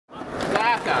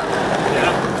backup.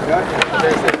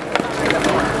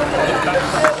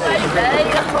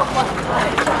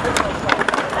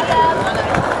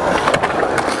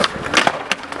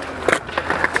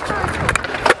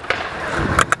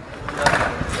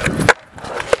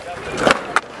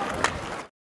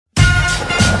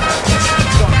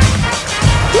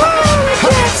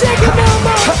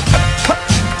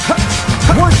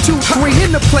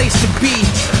 In the place to be,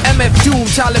 MF Doom,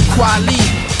 Talib Kweli.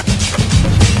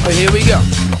 But here we go.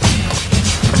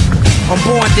 On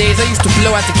born days, I used to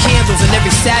blow out the candles, and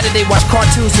every Saturday watch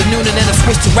cartoons till noon, and then I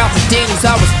switched to Ralph and Daniels.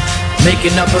 I was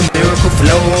making up a miracle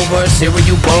flow over a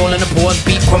cereal bowl and a pause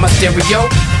beat from my stereo.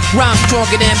 Rhyme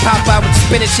stronger than Popeye with the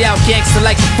spinach out, gangster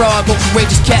like a frog, or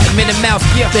courageous cat and Minnie Mouse.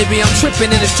 Yeah, baby, I'm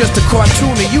tripping and it's just a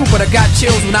cartoon of you, but I got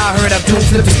chills when I heard I've doomed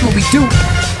flip to Scooby-Doo.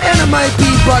 And I might be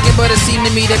bugging, but it seemed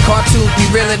to me that cartoons be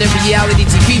realer than reality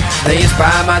TV. They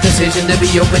inspire my decision to be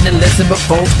open and listen, but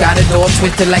folks got it all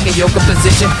twisted like a yoga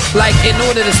position. Like, in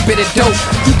order to spit it dope,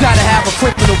 you gotta have a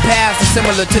criminal past that's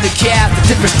similar to the cast,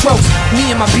 the different strokes.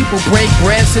 Me and my people break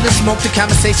bread, sit and smoke the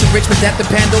conversation rich, but that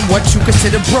depend on what you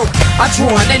consider broke. I draw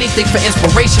on anything for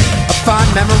inspiration, a fond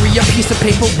memory, a piece of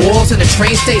paper, walls, and a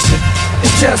train station.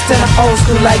 It's just that I'm old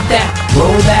school like that.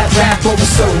 Roll that rap over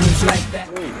souls like that.